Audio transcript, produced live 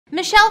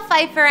Michelle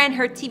Pfieffer and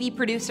her TV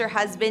producer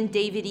husband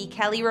David E.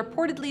 Kelley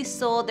reportedly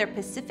sold their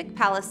Pacific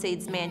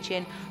Palisades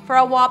mansion for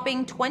a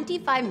whopping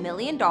 $25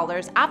 million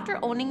after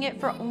owning it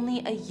for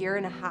only a year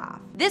and a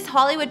half. This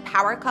Hollywood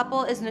power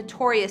couple is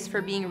notorious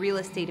for being real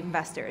estate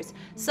investors,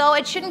 so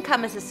it shouldn't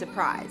come as a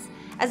surprise.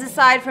 As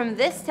aside from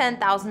this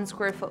 10,000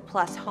 square foot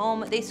plus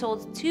home, they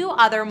sold two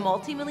other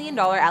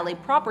multi-million-dollar LA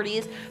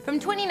properties from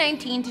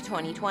 2019 to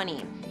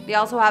 2020. They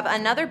also have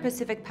another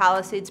Pacific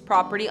Palisades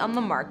property on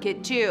the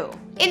market too.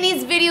 In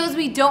these videos,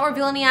 we don't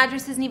reveal any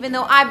addresses, and even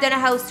though I've done a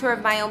house tour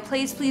of my own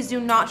place, please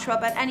do not show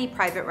up at any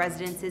private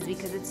residences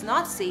because it's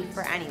not safe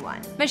for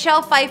anyone.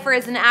 Michelle Pfieffer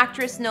is an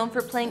actress known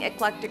for playing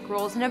eclectic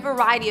roles in a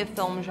variety of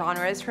film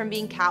genres, from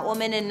being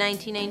Catwoman in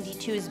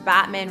 1992's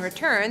Batman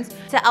Returns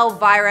to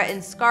Elvira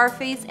in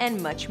Scarface and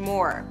much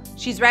more.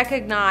 She's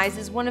recognized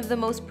as one of the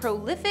most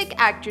prolific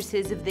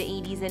actresses of the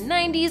 80s and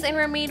 90s and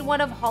remained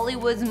one of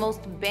Hollywood's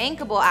most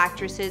bankable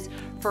actresses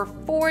for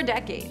 4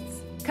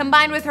 decades.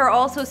 Combined with her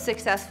also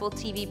successful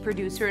TV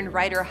producer and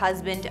writer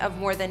husband of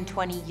more than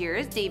 20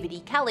 years, David E.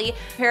 Kelley,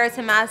 Paris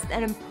amassed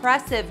an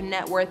impressive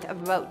net worth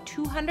of about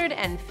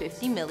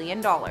 $250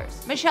 million.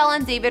 Michelle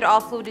and David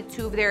offloaded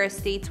 2 of their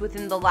estates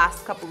within the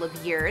last couple of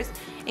years,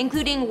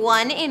 including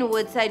one in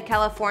Woodside,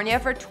 California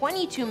for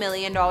 $22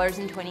 million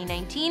in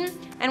 2019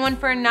 and one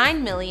for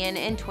 $9 million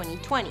in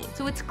 2020.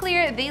 So it's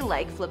clear they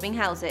like flipping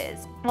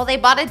houses. Well, they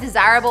bought a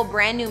desirable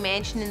brand new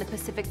mansion in the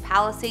Pacific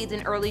Palisades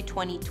in early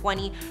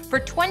 2020 for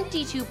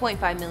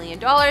 $22.5 million.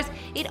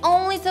 It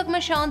only took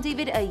Michelle and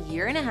David a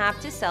year and a half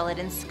to sell it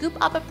and scoop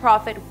up a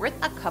profit worth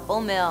a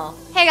couple mil.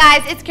 Hey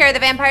guys, it's Kara the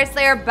Vampire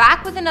Slayer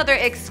back with another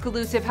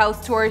exclusive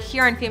house tour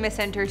here on Famous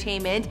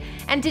Entertainment,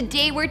 and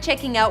today we're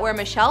checking out where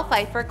Michelle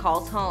Pfieffer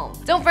calls home.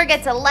 Don't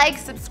forget to like,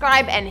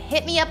 subscribe, and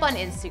hit me up on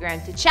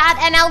Instagram to chat,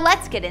 and now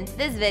let's get into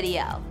this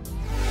video.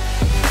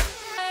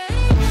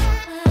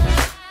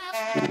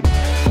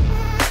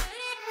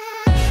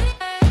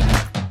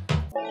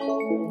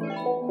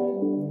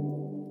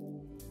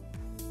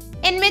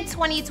 In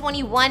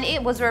mid-2021,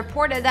 it was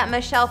reported that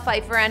Michelle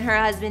Pfieffer and her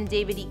husband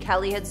David E.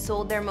 Kelley had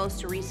sold their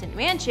most recent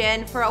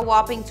mansion for a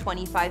whopping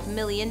 $25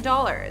 million,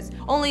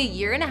 only a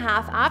year and a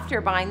half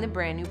after buying the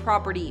brand new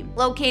property.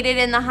 Located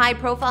in the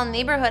high-profile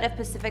neighborhood of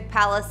Pacific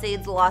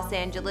Palisades, Los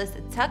Angeles,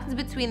 tucked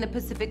between the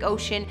Pacific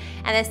Ocean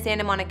and the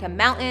Santa Monica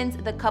Mountains,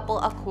 the couple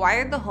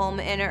acquired the home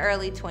in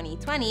early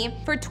 2020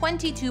 for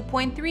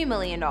 $22.3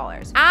 million,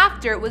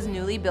 after it was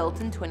newly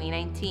built in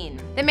 2019.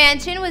 The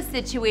mansion was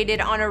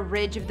situated on a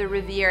ridge of the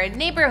Riviera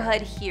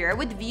neighborhood here,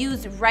 with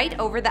views right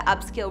over the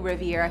upscale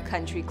Riviera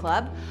Country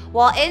Club,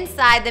 while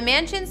inside the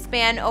mansion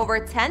spanned over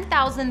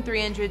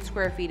 10,300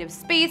 square feet of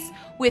space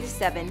with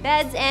 7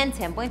 beds and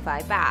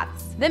 10.5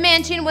 baths. The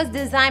mansion was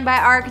designed by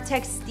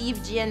architect Steve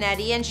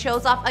Giannetti and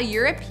shows off a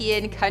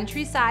European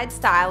countryside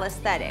style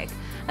aesthetic,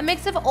 a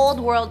mix of old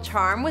world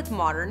charm with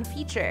modern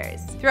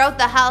features. Throughout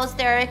the house,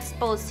 there are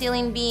exposed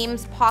ceiling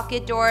beams,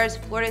 pocket doors,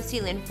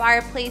 floor-to-ceiling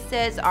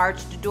fireplaces,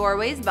 arched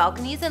doorways,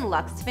 balconies, and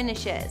luxe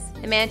finishes.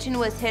 The mansion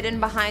was hidden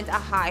behind a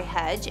high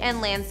hedge and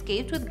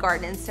landscaped with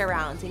gardens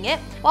surrounding it.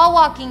 While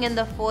walking in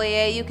the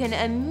foyer, you can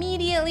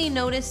immediately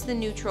notice the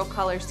neutral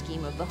color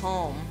scheme of the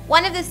home.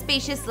 One of the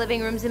spacious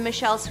living rooms in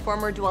Michelle's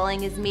former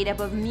dwelling is made up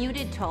of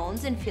muted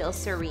tones and feels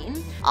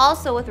serene,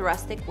 also with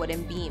rustic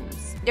wooden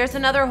beams. There's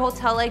another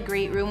hotel-like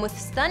great room with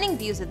stunning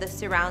views of the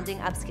surrounding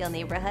upscale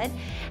neighborhood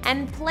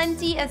and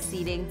plenty of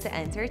seating to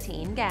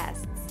entertain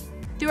guests.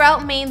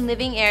 Throughout main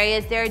living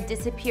areas, there are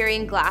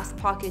disappearing glass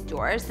pocket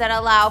doors that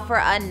allow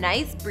for a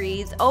nice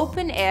breeze,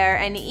 open air,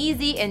 and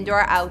easy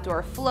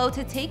indoor-outdoor flow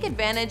to take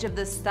advantage of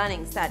the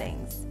stunning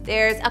settings.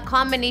 There's a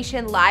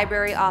combination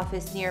library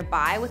office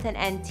nearby with an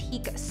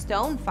antique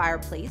stone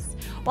fireplace,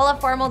 while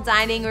a formal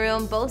dining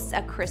room boasts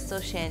a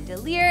crystal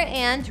chandelier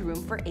and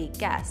room for 8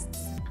 guests.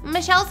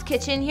 Michelle's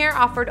kitchen here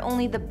offered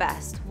only the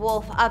best: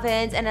 Wolf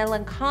ovens and a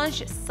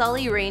Lacanche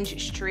Sully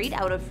range straight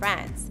out of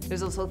France.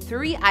 There's also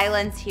 3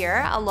 islands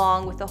here,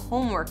 along with a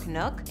homework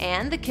nook,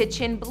 and the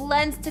kitchen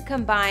blends to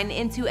combine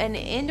into an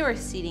indoor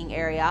seating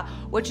area,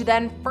 which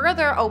then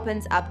further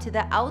opens up to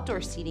the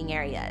outdoor seating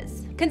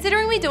areas.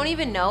 Considering we don't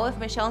even know if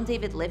Michelle and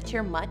David lived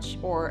here much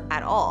or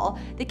at all,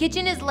 the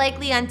kitchen is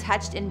likely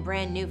untouched and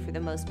brand new for the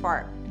most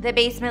part. The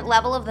basement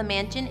level of the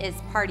mansion is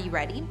party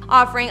ready,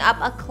 offering up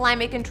a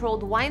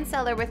climate-controlled wine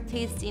cellar with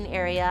tasting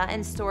area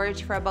and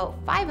storage for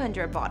about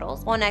 500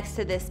 bottles, while next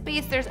to this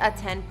space there's a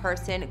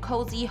 10-person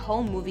cozy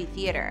home movie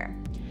theater.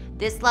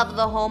 This level of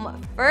the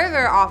home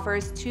further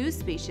offers 2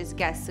 spacious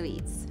guest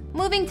suites.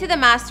 Moving to the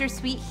master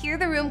suite, here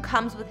the room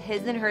comes with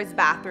his and hers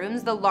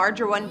bathrooms, the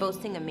larger one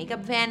boasting a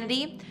makeup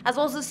vanity, as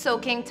well as a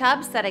soaking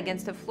tub set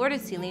against a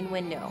floor-to-ceiling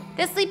window.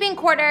 The sleeping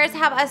quarters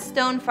have a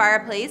stone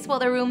fireplace, while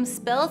the room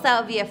spills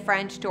out via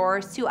French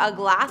doors to a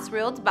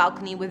glass-railed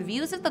balcony with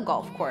views of the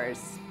golf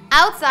course.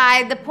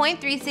 Outside, the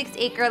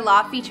 0.36-acre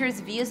lot features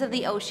views of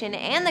the ocean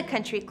and the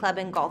country club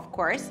and golf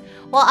course,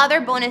 while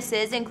other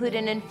bonuses include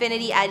an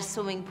infinity-edge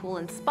swimming pool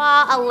and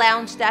spa, a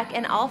lounge deck,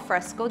 and al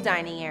fresco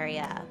dining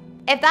area.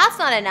 If that's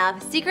not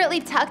enough,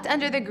 secretly tucked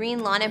under the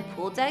green lawn and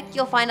pool deck,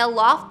 you'll find a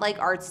loft-like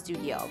art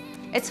studio.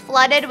 It's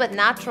flooded with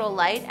natural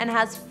light and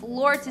has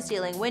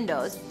floor-to-ceiling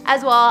windows,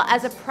 as well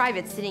as a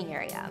private sitting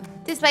area.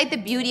 Despite the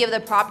beauty of the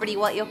property,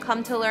 what you'll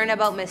come to learn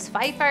about Miss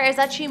Pfieffer is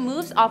that she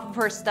moves off of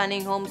her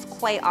stunning homes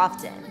quite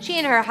often. She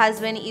and her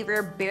husband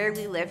either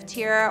barely lived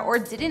here or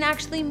didn't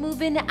actually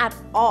move in at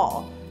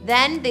all.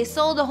 Then, they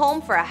sold a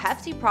home for a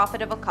hefty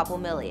profit of a couple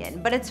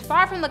million, but it's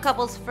far from the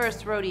couple's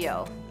first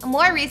rodeo.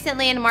 More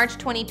recently, in March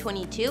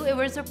 2022, it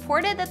was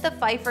reported that the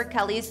Pfieffer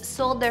Kelleys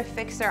sold their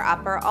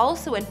fixer-upper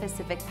also in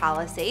Pacific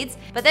Palisades,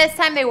 but this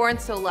time they weren't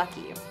so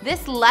lucky.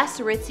 This less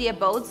ritzy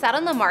abode sat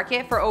on the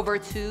market for over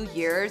 2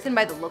 years, and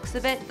by the looks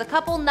of it, the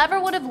couple never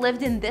would have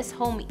lived in this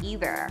home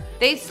either.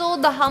 They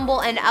sold the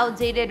humble and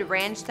outdated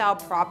ranch-style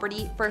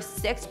property for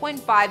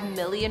 $6.5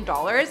 million,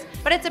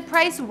 but it's a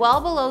price well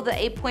below the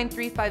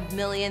 $8.35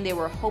 million they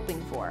were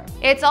hoping for.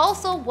 It's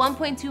also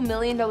 $1.2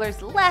 million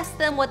less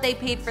than what they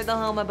paid for the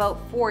home about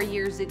 4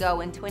 years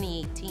ago in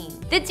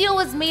 2018. The deal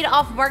was made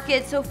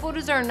off-market, so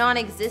photos are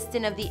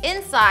non-existent of the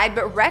inside,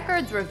 but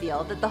records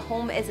reveal that the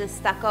home is a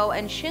stucco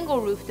and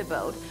shingle-roofed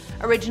abode,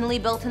 originally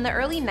built in the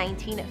early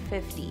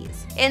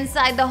 1950s.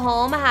 Inside the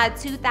home had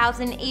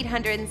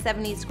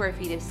 2,870 square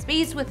feet of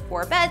space with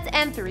 4 beds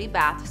and 3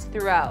 baths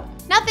throughout.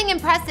 Nothing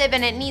impressive,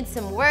 and it needs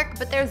some work,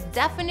 but there's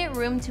definite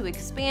room to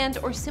expand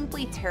or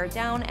simply tear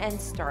down and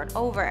start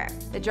over.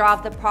 The draw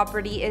of the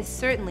property is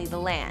certainly the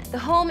land. The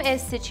home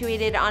is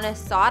situated on a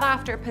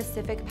sought-after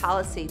Pacific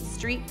Palisades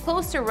street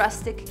close to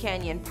Rustic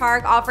Canyon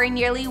Park, offering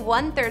nearly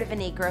 1/3 of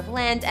an acre of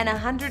land and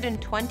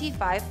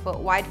 125-foot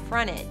wide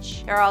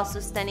frontage. There are also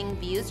stunning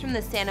views from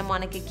the Santa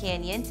Monica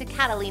Canyon to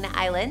Catalina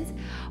Island,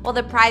 while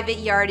the private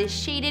yard is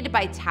shaded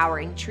by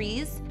towering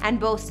trees and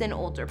boasts an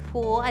older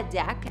pool, a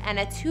deck, and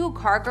a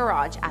 2-car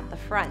garage at the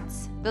front.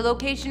 The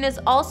location is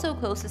also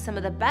close to some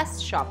of the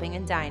best shopping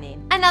and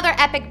dining. Another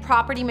epic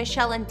property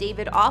Michelle and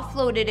David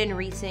offloaded in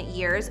recent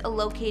years,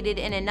 located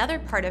in another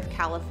part of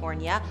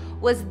California,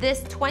 was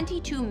this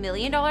 $22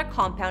 million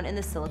compound in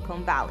the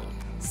Silicon Valley.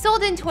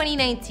 Sold in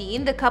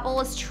 2019, the couple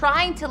was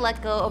trying to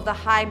let go of the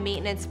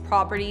high-maintenance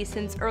property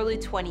since early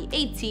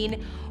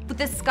 2018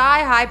 with a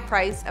sky-high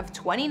price of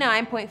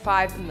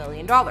 $29.5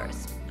 million.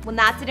 When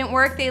that didn't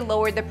work, they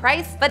lowered the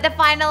price, but the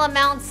final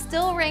amount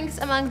still ranks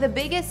among the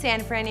biggest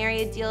San Fran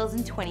area deals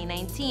in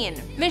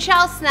 2019.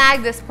 Michelle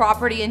snagged this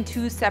property in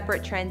 2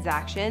 separate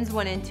transactions,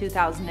 one in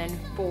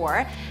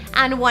 2004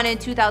 and one in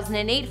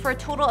 2008 for a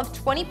total of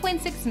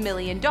 $20.6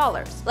 million.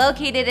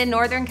 Located in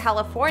Northern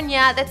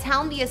California, the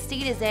town the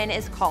estate is in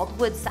is called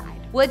Woodside.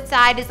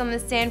 Woodside is on the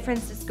San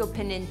Francisco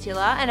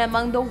Peninsula and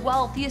among the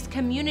wealthiest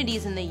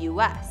communities in the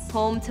U.S.,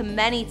 home to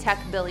many tech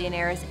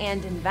billionaires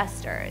and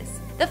investors.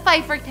 The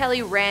Pfieffer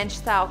Kelley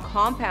ranch-style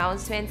compound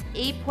spans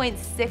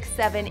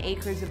 8.67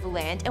 acres of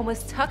land and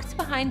was tucked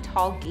behind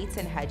tall gates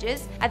and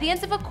hedges at the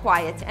ends of a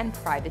quiet and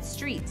private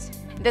street.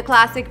 The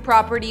classic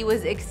property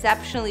was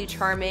exceptionally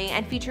charming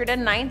and featured a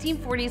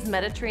 1940s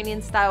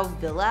Mediterranean-style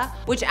villa,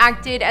 which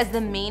acted as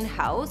the main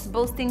house,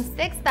 boasting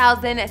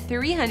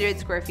 6,300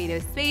 square feet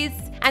of space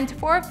and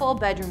 4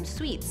 full-bedroom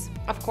suites.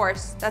 Of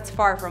course, that's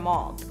far from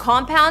all. The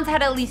compound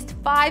had at least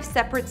 5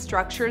 separate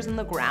structures in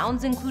the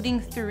grounds,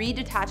 including 3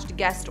 detached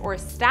guest or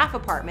staff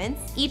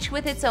apartments, each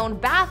with its own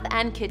bath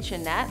and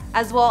kitchenette,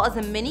 as well as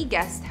a mini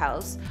guest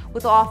house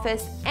with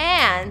office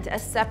and a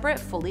separate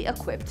fully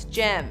equipped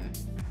gym.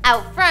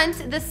 Out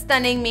front, the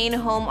stunning main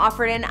home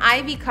offered an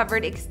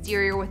ivy-covered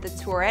exterior with a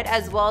turret,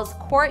 as well as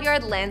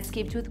courtyard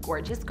landscaped with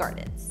gorgeous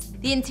gardens.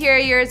 The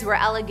interiors were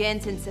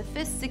elegant and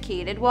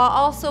sophisticated, while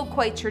also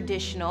quite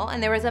traditional,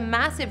 and there was a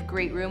massive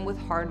great room with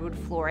hardwood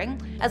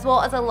flooring, as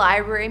well as a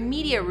library and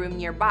media room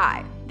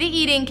nearby. The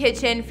eating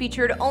kitchen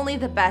featured only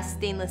the best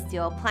stainless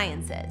steel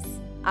appliances.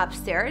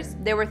 Upstairs,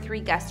 there were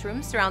 3 guest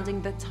rooms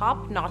surrounding the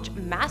top-notch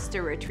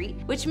master retreat,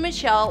 which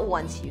Michelle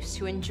once used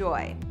to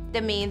enjoy. The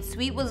main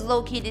suite was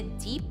located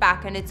deep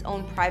back in its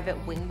own private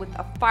wing with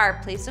a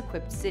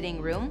fireplace-equipped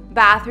sitting room,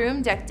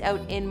 bathroom decked out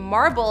in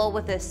marble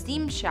with a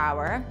steam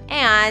shower,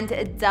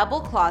 and double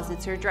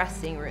closets or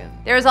dressing room.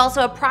 There was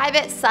also a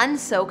private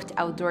sun-soaked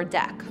outdoor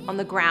deck. On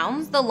the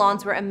grounds, the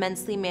lawns were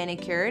immensely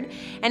manicured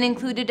and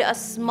included a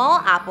small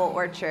apple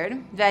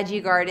orchard,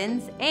 veggie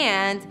gardens,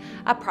 and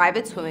a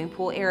private swimming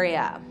pool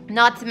area.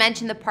 Not to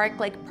mention the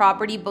park-like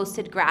property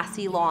boasted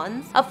grassy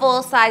lawns, a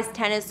full-size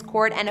tennis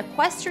court, and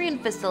equestrian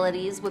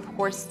facilities with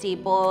horse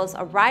stables,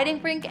 a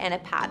riding rink, and a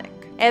paddock.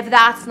 If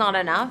that's not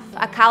enough,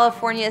 a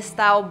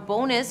California-style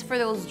bonus for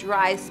those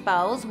dry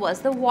spells was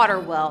the water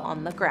well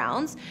on the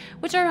grounds,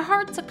 which are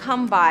hard to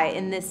come by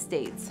in this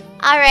state.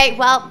 Alright,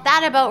 well,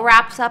 that about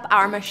wraps up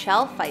our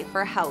Michelle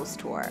Pfieffer house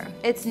tour.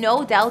 It's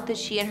no doubt that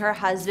she and her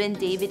husband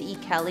David E.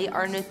 Kelley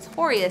are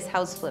notorious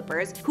house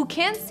flippers who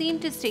can't seem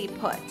to stay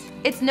put.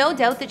 It's no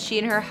doubt that she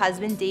and her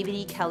husband David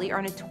E. Kelley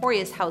are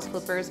notorious house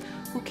flippers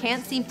who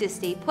can't seem to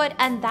stay put,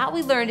 and that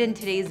we learned in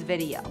today's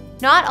video.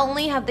 Not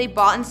only have they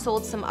bought and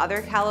sold some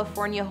other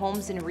California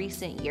homes in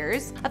recent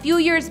years, a few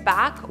years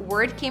back,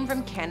 word came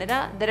from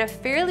Canada that a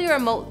fairly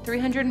remote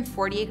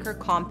 340-acre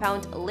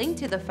compound linked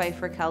to the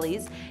Pfieffer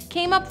Kelleys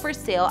came up for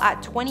sale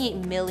at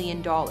 $28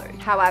 million.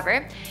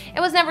 However, it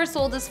was never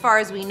sold as far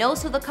as we know,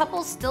 so the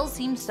couple still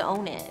seems to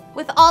own it.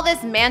 With all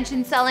this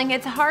mansion selling,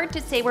 it's hard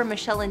to say where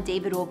Michelle and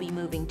David will be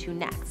moving to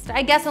next.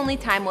 I guess only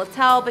time will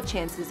tell, but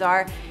chances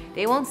are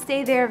they won't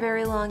stay there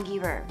very long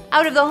either.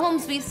 Out of the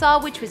homes we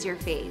saw, which was your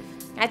fave?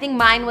 I think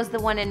mine was the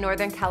one in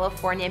Northern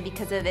California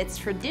because of its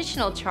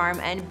traditional charm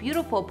and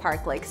beautiful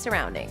park-like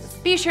surroundings.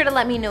 Be sure to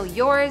let me know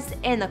yours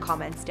in the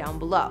comments down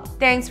below.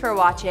 Thanks for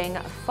watching,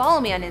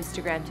 follow me on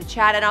Instagram to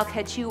chat, and I'll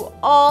catch you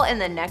all in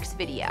the next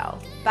video.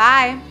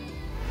 Bye!